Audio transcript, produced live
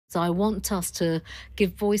So I want us to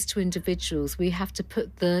give voice to individuals. We have to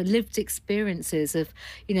put the lived experiences of,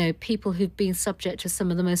 people who've been subject to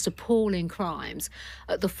some of the most appalling crimes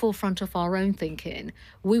at the forefront of our own thinking.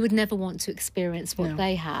 We would never want to experience what No.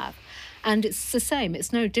 they have. And it's the same,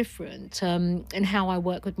 it's no different in how I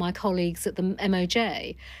work with my colleagues at the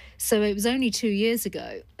MOJ. So it was only 2 years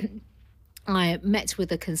ago I met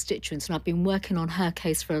with a constituent, and I've been working on her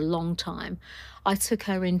case for a long time. I took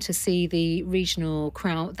her in to see the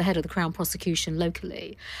the head of the Crown prosecution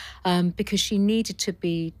locally, because she needed to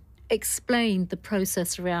be explained the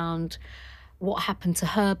process around what happened to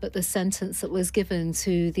her, but the sentence that was given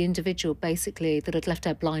to the individual, basically, that had left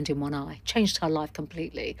her blind in one eye, changed her life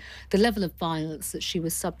completely. The level of violence that she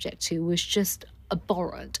was subject to was just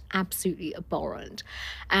abhorrent, absolutely abhorrent.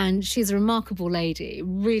 And she's a remarkable lady,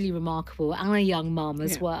 really remarkable, and a young mum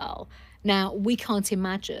as Yeah. well. Now, we can't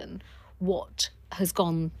imagine what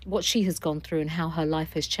she has gone through and how her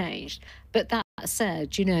life has changed. But that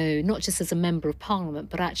said, not just as a member of parliament,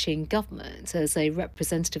 but actually in government, as a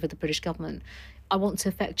representative of the British government, I want to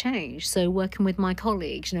effect change. So working with my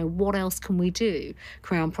colleagues, what else can we do?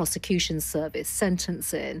 Crown Prosecution Service,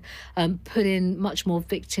 sentencing, put in much more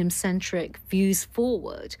victim-centric views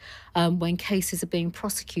forward when cases are being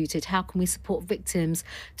prosecuted. How can we support victims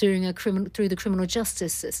through the criminal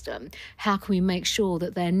justice system? How can we make sure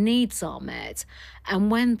that their needs are met?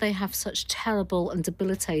 And when they have such terrible and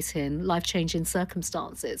debilitating, life-changing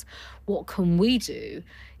circumstances, what can we do,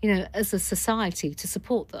 as a society to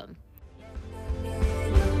support them?